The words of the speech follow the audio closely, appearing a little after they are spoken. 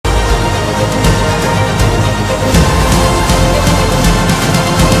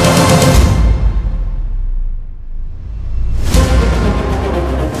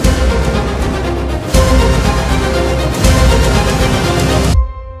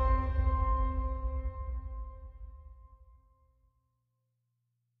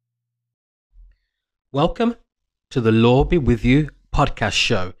Welcome to the Law Be With You podcast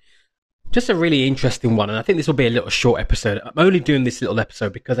show. Just a really interesting one, and I think this will be a little short episode. I'm only doing this little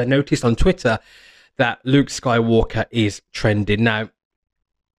episode because I noticed on Twitter that Luke Skywalker is trending. Now,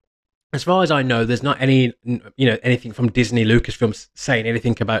 as far as I know, there's not anything from Disney Lucasfilms saying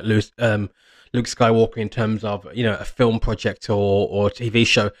anything about Luke Skywalker in terms of, a film project or TV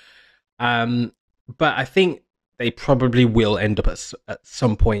show. But I think they probably will end up at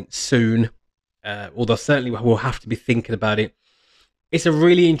some point soon. Although certainly we'll have to be thinking about it. It's a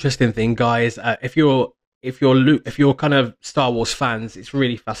really interesting thing, guys. If you're kind of Star Wars fans, it's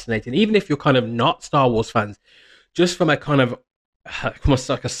really fascinating. Even if you're kind of not Star Wars fans, just from a kind of almost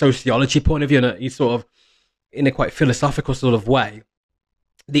like a sociology point of view, and you sort of in a quite philosophical sort of way,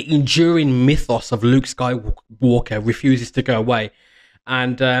 the enduring mythos of Luke Skywalker refuses to go away.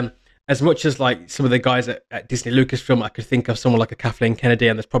 And as much as like some of the guys at Disney Lucasfilm, I could think of someone like a Kathleen Kennedy,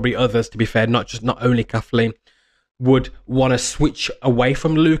 and there's probably others, to be fair, not only Kathleen, would want to switch away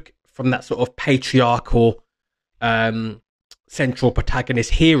from Luke, from that sort of patriarchal central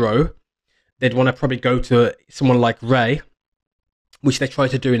protagonist hero. They'd want to probably go to someone like Rey, which they tried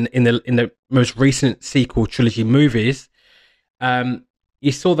to do in the most recent sequel trilogy movies.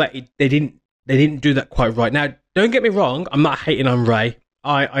 You saw that they didn't do that quite right. Now, don't get me wrong, I'm not hating on Rey.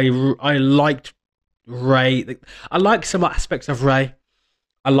 I liked Rey. I liked some aspects of Rey.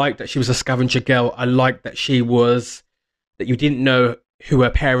 I liked that she was a scavenger girl. I liked that that you didn't know who her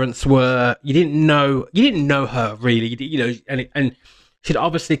parents were. You didn't know her really. And she'd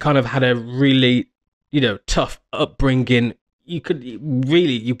obviously kind of had a really, tough upbringing. You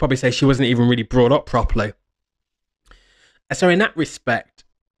probably say she wasn't even really brought up properly. So in that respect,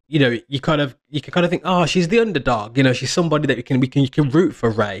 you can kind of think, oh, she's the underdog. She's somebody that you can root for,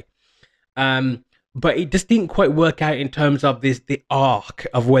 Rey. But it just didn't quite work out in terms of the arc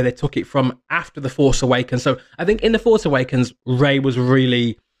of where they took it from after The Force Awakens. So I think in The Force Awakens, Rey was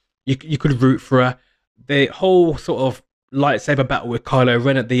really, you could root for her. The whole sort of lightsaber battle with Kylo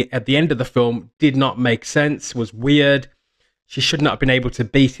Ren at the end of the film did not make sense, was weird. She should not have been able to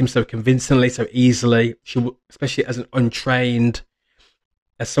beat him so convincingly, so easily. Especially as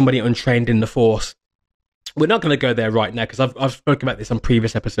somebody untrained in the Force. We're not going to go there right now because I've spoken about this on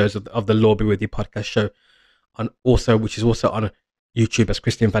previous episodes of the Law Be With You podcast show, which is also on YouTube as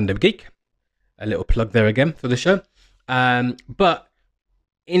Christian Van Geek. A little plug there again for the show. But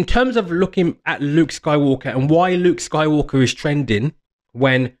in terms of looking at Luke Skywalker and why Luke Skywalker is trending,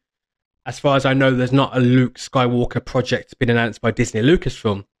 when, as far as I know, there's not a Luke Skywalker project been announced by Disney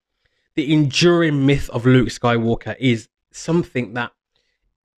Lucasfilm, the enduring myth of Luke Skywalker is something that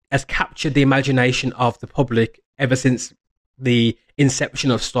has captured the imagination of the public ever since the inception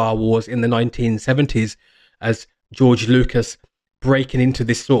of Star Wars in the 1970s, as George Lucas breaking into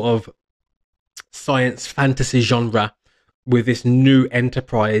this sort of science fantasy genre with this new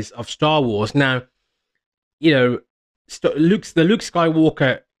enterprise of Star Wars. Now, the Luke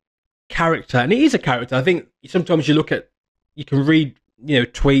Skywalker character, and it is a character. I think sometimes you can read,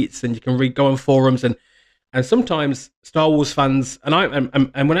 tweets, and you can go on forums, and sometimes Star Wars fans,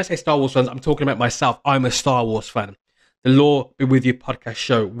 and when I say Star Wars fans, I'm talking about myself. I'm a Star Wars fan. The Law Be With You podcast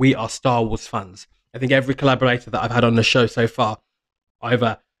show, we are Star Wars fans. I think every collaborator that I've had on the show so far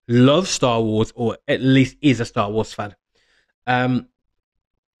either loves Star Wars or at least is a Star Wars fan.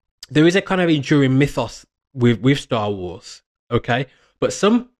 There is a kind of enduring mythos with Star Wars, okay? But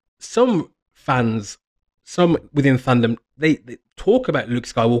some fans, some within fandom, they talk about Luke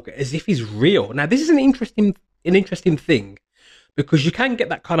Skywalker as if he's real. Now, this is an interesting thing, because you can get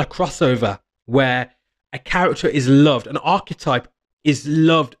that kind of crossover where a character is loved, an archetype is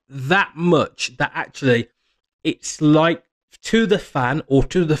loved that much that actually it's like, to the fan or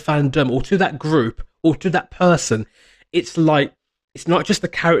to the fandom or to that group or to that person, it's like, it's not just the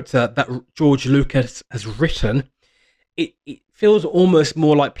character that George Lucas has written. It feels almost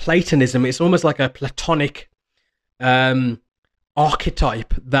more like Platonism. It's almost like a Platonic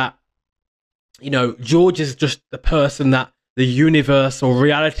archetype that, George is just the person that the universe or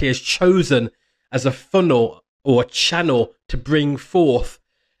reality has chosen as a funnel or a channel to bring forth,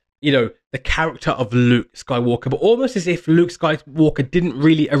 the character of Luke Skywalker, but almost as if Luke Skywalker didn't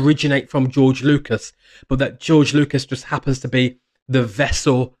really originate from George Lucas, but that George Lucas just happens to be the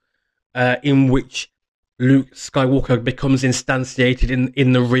vessel in which Luke Skywalker becomes instantiated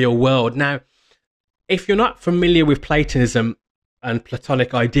in the real world. Now, if you're not familiar with Platonism and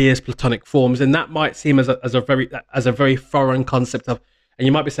Platonic ideas, Platonic forms, then that might seem as a very foreign concept of, and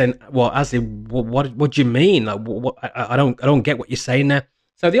you might be saying, well, Azzy, what do you mean? Like, I don't get what you're saying there.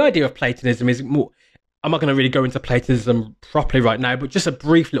 So the idea of Platonism is more, I'm not going to really go into Platonism properly right now, but just a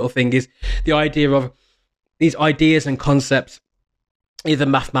brief little thing is the idea of these ideas and concepts, either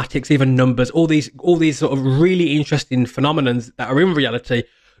mathematics, even numbers, all these sort of really interesting phenomenons that are in reality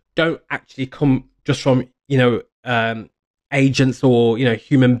don't actually come just from, agents or,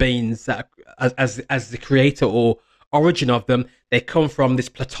 human beings that as the creator or origin of them. They come from this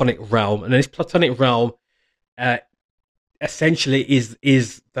Platonic realm, and this Platonic realm essentially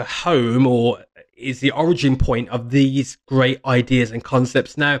is the home, or is the origin point of these great ideas and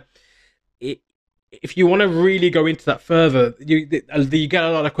concepts. Now, if you want to really go into that further, you get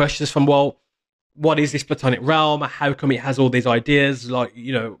a lot of questions from, well, what is this Platonic realm? How come it has all these ideas? Like,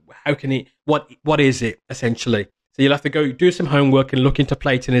 how can it, what is it essentially? So you'll have to go do some homework and look into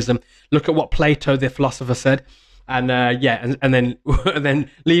Platonism, look at what Plato, the philosopher, said. And and then and then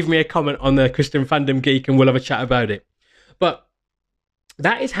leave me a comment on the Christian Fandom Geek, and we'll have a chat about it. But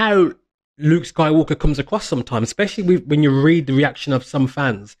that is how Luke Skywalker comes across sometimes, especially when you read the reaction of some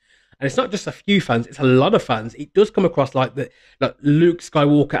fans. And it's not just a few fans; it's a lot of fans. It does come across like that. Like Luke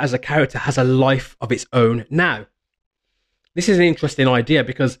Skywalker as a character has a life of its own. Now, this is an interesting idea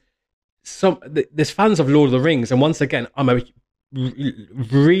because there's fans of Lord of the Rings, and once again, I'm a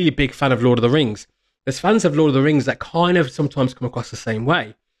really big fan of Lord of the Rings. There's fans of Lord of the Rings that kind of sometimes come across the same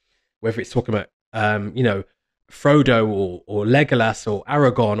way, whether it's talking about, Frodo or Legolas or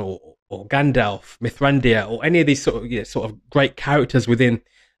Aragorn or Gandalf, Mithrandir, or any of these sort of great characters within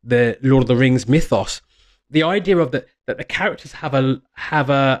the Lord of the Rings mythos. The idea of that the characters have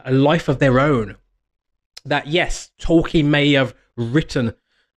a life of their own. That yes, Tolkien may have written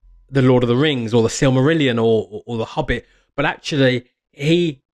the Lord of the Rings or the Silmarillion or the Hobbit, but actually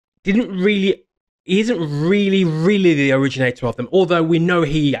he isn't really the originator of them, although we know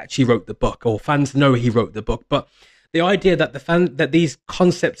he actually wrote the book, or fans know he wrote the book. But the idea that that these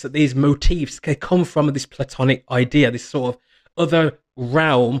concepts, that these motifs can come from this Platonic idea, this sort of other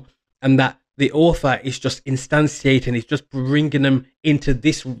realm, and that the author is just instantiating, is just bringing them into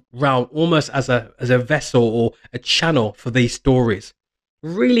this realm almost as a vessel or a channel for these stories.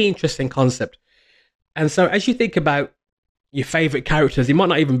 Really interesting concept. And so as you think about your favorite characters, it might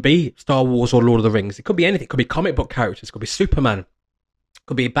not even be Star Wars or Lord of the Rings. It could be anything. It could be comic book characters. It could be Superman. It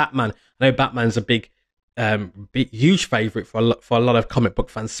could be Batman. I know Batman's a big huge favorite for a lot of comic book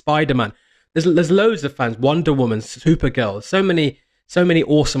fans. Spider-Man. There's loads of fans. Wonder Woman, Supergirl. So many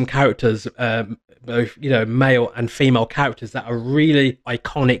awesome characters, both male and female characters that are really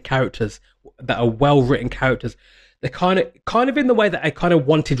iconic characters, that are well written characters. They're kind of in the way that I kind of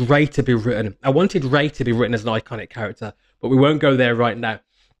wanted Rey to be written. I wanted Rey to be written as an iconic character, but we won't go there right now.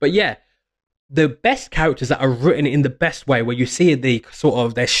 But yeah, the best characters that are written in the best way, where you see the sort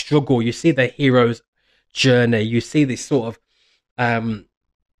of their struggle, you see their hero's journey, you see this sort of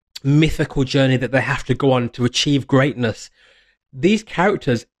mythical journey that they have to go on to achieve greatness. These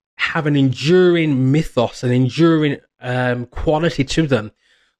characters have an enduring mythos, an enduring quality to them,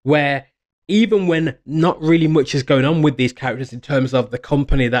 where even when not really much is going on with these characters in terms of the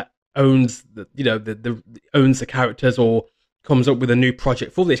company that owns owns the characters or comes up with a new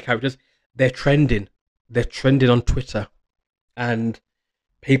project for these characters, they're trending on Twitter, and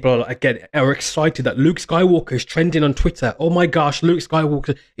people are excited that Luke Skywalker is trending on Twitter. Oh my gosh, Luke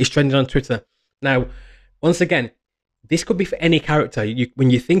Skywalker is trending on Twitter. Now, once again, this could be for any character.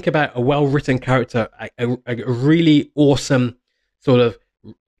 When you think about a well-written character, a really awesome sort of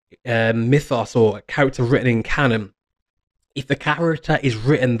mythos or a character written in canon, if the character is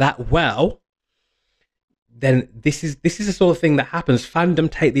written that well, then this is the sort of thing that happens. Fandom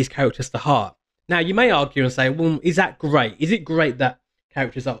take these characters to heart. Now, you may argue and say, well, is that great? Is it great that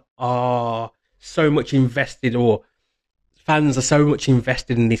characters are so much invested, or fans are so much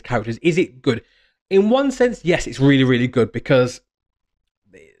invested in these characters? Is it good? In one sense, yes, it's really, really good, because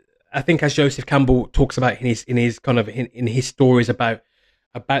I think, as Joseph Campbell talks about in his stories about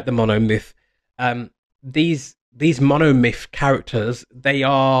the monomyth, these monomyth characters,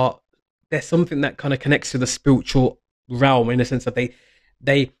 they're something that kind of connects to the spiritual realm, in a sense that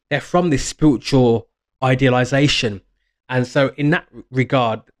they're from this spiritual idealization. And so in that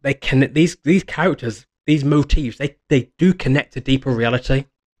regard, they connect these characters, these motifs, they do connect to deeper reality.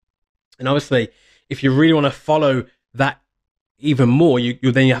 And obviously, if you really want to follow that even more, you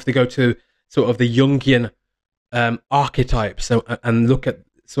have to go to sort of the Jungian archetypes and look at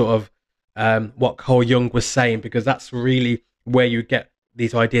sort of what Carl Jung was saying, because that's really where you get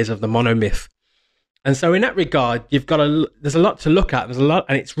these ideas of the monomyth. And so in that regard, there's a lot to look at. There's a lot,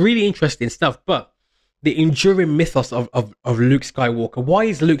 and it's really interesting stuff. But the enduring mythos of Luke Skywalker. Why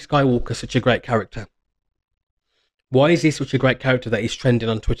is Luke Skywalker such a great character? Why is he such a great character that is trending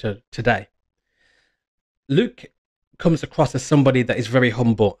on Twitter today? Luke comes across as somebody that is very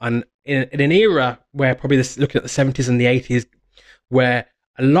humble, and in an era where probably looking at the 70s and the 80s, where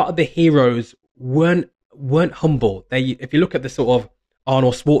a lot of the heroes weren't humble. If you look at the sort of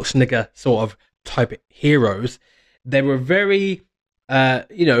Arnold Schwarzenegger sort of type heroes, they were very,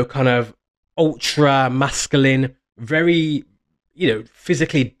 kind of ultra masculine, very,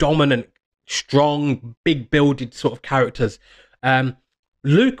 physically dominant, strong, big builded sort of characters.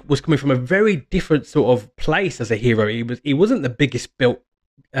 Luke was coming from a very different sort of place as a hero. He wasn't the biggest built,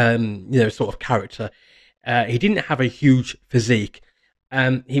 sort of character. He didn't have a huge physique.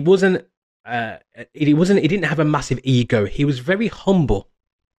 He didn't have a massive ego. He was very humble.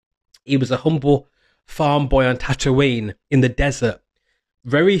 He was a humble farm boy on Tatooine in the desert,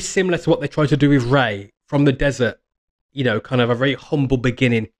 very similar to what they tried to do with Rey from the desert. Kind of a very humble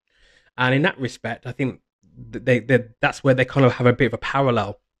beginning, and in that respect, I think that's where they kind of have a bit of a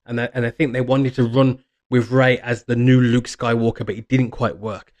parallel, and I think they wanted to run with Rey as the new Luke Skywalker, but it didn't quite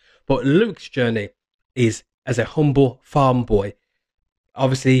work. But Luke's journey is as a humble farm boy,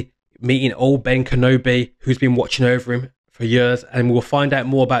 obviously meeting old Ben Kenobi, who's been watching over him for years, and we'll find out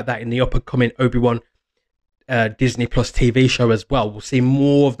more about that in the upcoming Obi-Wan Disney Plus TV show as well. We'll see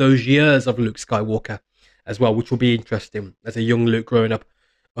more of those years of Luke Skywalker as well, which will be interesting as a young Luke growing up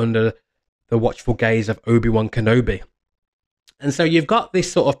under the watchful gaze of Obi-Wan Kenobi. And so you've got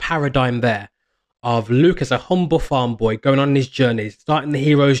this sort of paradigm there of Luke as a humble farm boy going on his journey, starting the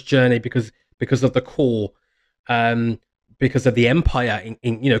hero's journey because of the call, because of the Empire,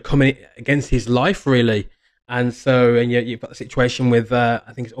 coming against his life, really. And so, you've got the situation with, I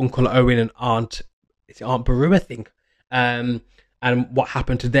think it's Uncle Owen and Aunt Beru, I think, and what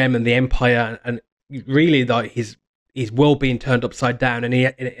happened to them and the Empire, and really like his world being turned upside down, and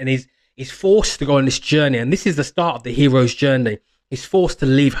he's forced to go on this journey. And this is the start of the hero's journey. He's forced to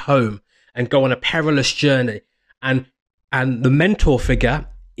leave home and go on a perilous journey. And the mentor figure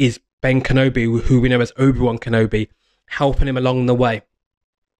is Ben Kenobi, who we know as Obi-Wan Kenobi, helping him along the way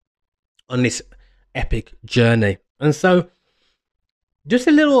on this epic journey. And so just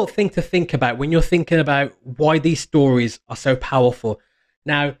a little thing to think about when you're thinking about why these stories are so powerful.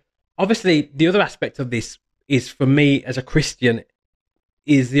 Now, obviously, the other aspect of this is, for me as a Christian,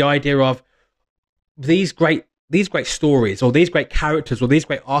 is the idea of these great stories, or these great characters, or these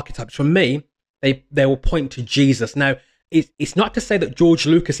great archetypes. For me, they will point to Jesus. Now, it's not to say that George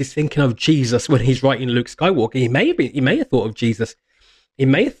Lucas is thinking of Jesus when he's writing Luke Skywalker. He may have thought of Jesus. He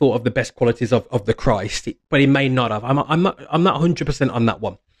may have thought of the best qualities of the Christ, but he may not have. I'm not 100% on that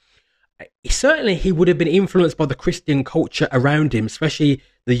one. Certainly, he would have been influenced by the Christian culture around him, especially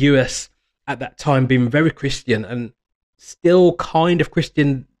the US at that time being very Christian, and still kind of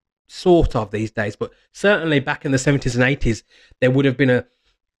Christian sort of these days. But certainly back in the 70s and 80s, there would have been a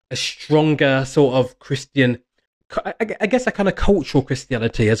stronger sort of Christian, I guess a kind of cultural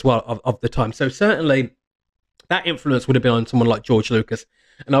Christianity as well of the time. So certainly that influence would have been on someone like George Lucas.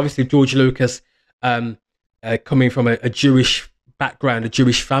 And obviously George Lucas, coming from a Jewish background, a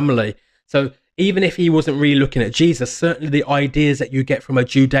Jewish family. So even if he wasn't really looking at Jesus, certainly the ideas that you get from a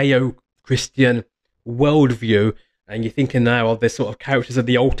Judeo-Christian worldview, and you're thinking now of the sort of characters of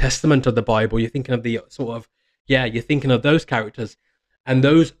the Old Testament of the Bible, you're thinking of you're thinking of those characters and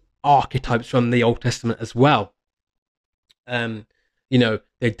those archetypes from the Old Testament as well. The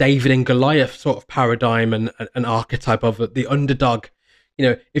David and Goliath sort of paradigm and an archetype of the underdog.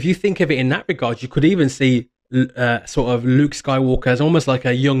 If you think of it in that regard, you could even see sort of Luke Skywalker as almost like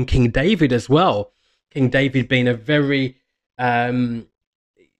a young King David as well. King David being a very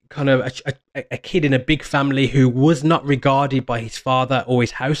kind of a kid in a big family who was not regarded by his father or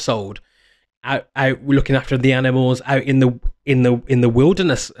his household, out looking after the animals, out in the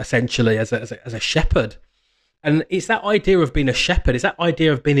wilderness, essentially as a shepherd. And it's that idea of being a shepherd, it's that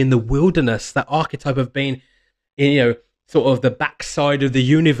idea of being in the wilderness, that archetype of being, sort of the backside of the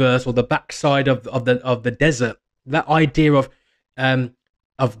universe, or the backside of the desert. That idea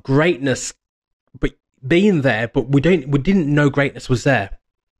of greatness, but being there, but we didn't know greatness was there.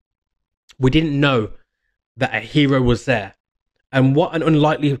 We didn't know that a hero was there. And what an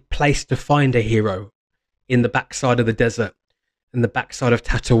unlikely place to find a hero, in the backside of the desert, in the backside of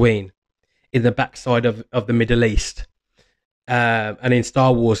Tatooine, in the backside of the Middle East, and in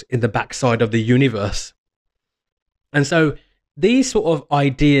Star Wars, in the backside of the universe. And so these sort of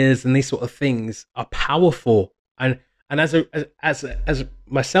ideas and these sort of things are powerful. And as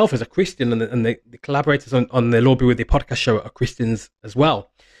myself as a Christian, and the collaborators on the Lord Be With You podcast show are Christians as well.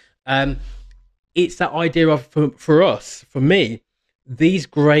 It's that idea of, for me, these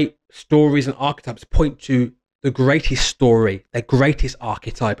great stories and archetypes point to the greatest story, the greatest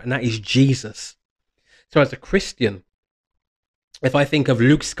archetype, and that is Jesus. So as a Christian, if I think of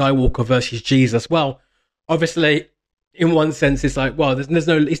Luke Skywalker versus Jesus, well, obviously, in one sense, it's like, well, it's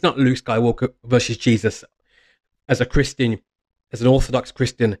not Luke Skywalker versus Jesus. As a Christian, as an Orthodox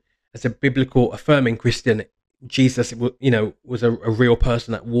Christian, as a biblical affirming Christian, Jesus, was a real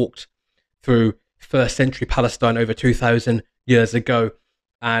person that walked through first century Palestine over 2,000 years ago,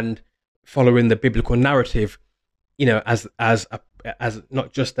 and following the biblical narrative, as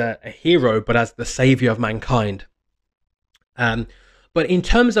not just a hero, but as the savior of mankind. But in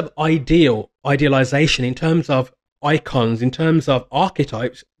terms of idealization, in terms of icons, in terms of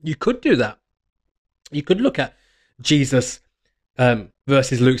archetypes, you could do that. You could look at Jesus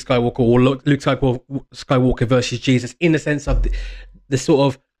versus Luke Skywalker, or Luke Skywalker versus Jesus, in the sense of the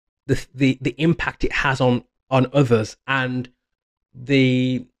sort of the impact it has on others, and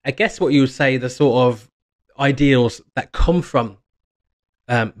I guess what you would say, the sort of ideals that come from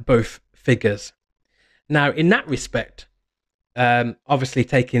both figures. Now, in that respect, obviously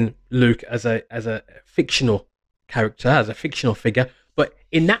taking Luke as a fictional character, as a fictional figure, but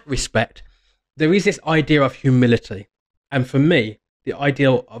in that respect, there is this idea of humility, and for me, the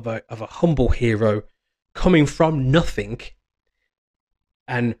ideal of a humble hero coming from nothing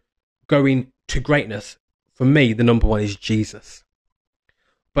and going to greatness. For me, the number one is Jesus.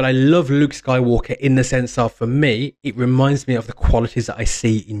 But I love Luke Skywalker in the sense of, for me, it reminds me of the qualities that I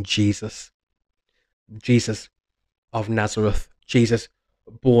see in Jesus. Jesus of Nazareth, Jesus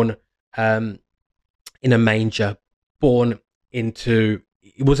born in a manger, he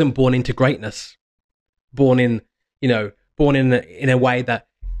wasn't born into greatness, born in a way that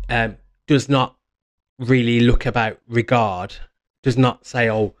does not really look about regard, does not say,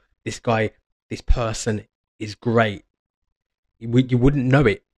 oh, this person is great. You wouldn't know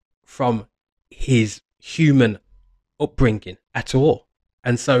it from his human upbringing at all.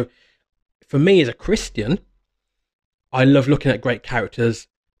 And so for me as a Christian, I love looking at great characters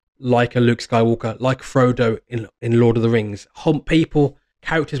like a Luke Skywalker, like Frodo in Lord of the Rings.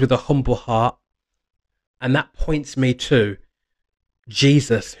 Characters with a humble heart. And that points me to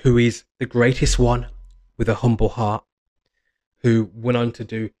Jesus, who is the greatest one with a humble heart, who went on to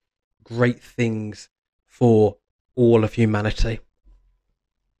do great things for all of humanity.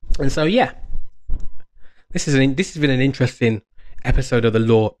 And so, yeah, this has been an interesting episode of the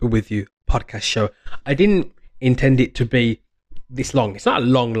Lord Be With You podcast show. I didn't intend it to be this long. It's not a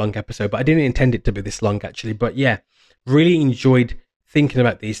long episode, but I didn't intend it to be this long, actually. But yeah, really enjoyed thinking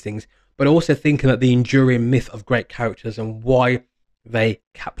about these things, but also thinking about the enduring myth of great characters and why they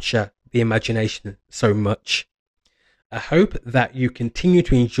capture the imagination so much. I hope that you continue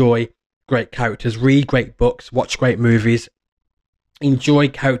to enjoy great characters, read great books, watch great movies, enjoy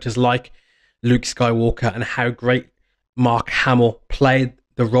characters like Luke Skywalker and how great Mark Hamill played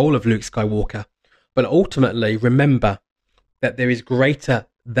the role of Luke Skywalker. But ultimately, remember that there is greater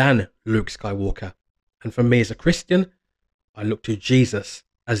than Luke Skywalker. And for me as a Christian, I look to Jesus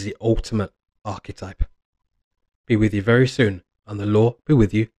as the ultimate archetype. Be with you very soon on the Lord Be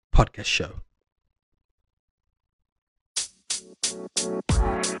With You podcast show.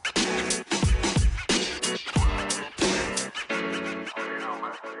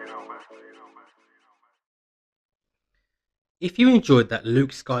 If you enjoyed that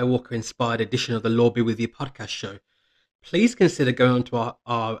Luke Skywalker inspired edition of the Lord Be With You podcast show, please consider going onto our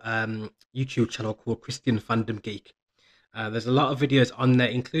YouTube channel called Christian Fandom Geek. There's a lot of videos on there,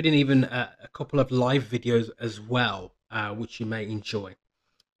 including even a couple of live videos as well, which you may enjoy.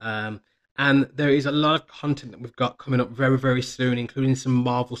 And there is a lot of content that we've got coming up very, very soon, including some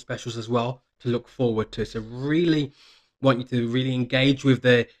Marvel specials as well to look forward to. So really want you to really engage with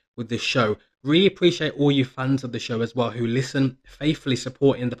the show. Really appreciate all you fans of the show as well who listen, faithfully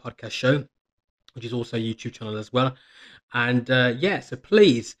supporting the podcast show, which is also a YouTube channel as well. And so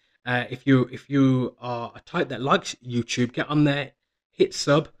please, if you are a type that likes YouTube, get on there, hit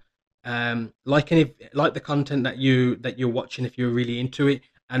sub, like the content that you're watching if you're really into it.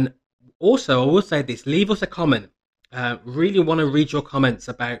 And also, I will say this: leave us a comment. Really want to read your comments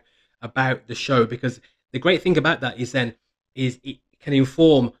about the show, because the great thing about that is it can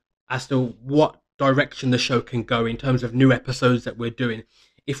inform as to what direction the show can go in terms of new episodes that we're doing.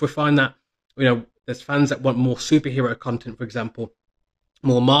 If we find that there's fans that want more superhero content, for example,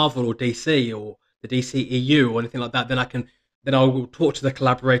 more Marvel or DC or the DCEU or anything like that, then I will talk to the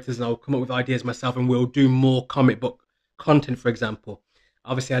collaborators and I'll come up with ideas myself, and we'll do more comic book content, for example.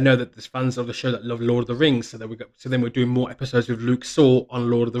 Obviously, I know that there's fans of the show that love Lord of the Rings, so then we're doing more episodes with Luke Saw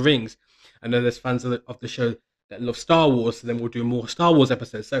on Lord of the Rings. I know there's fans of the show that love Star Wars, so then we'll do more Star Wars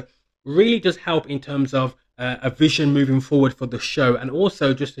episodes. So really does help in terms of a vision moving forward for the show, and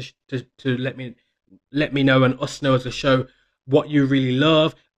also just to let me let me know and us know as a show what you really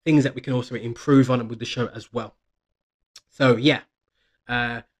love, things that we can also improve on with the show as well. So yeah,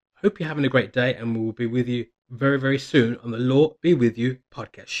 hope you're having a great day, and we'll be with you very, very soon on the Law Be With You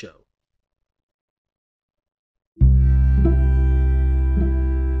podcast show.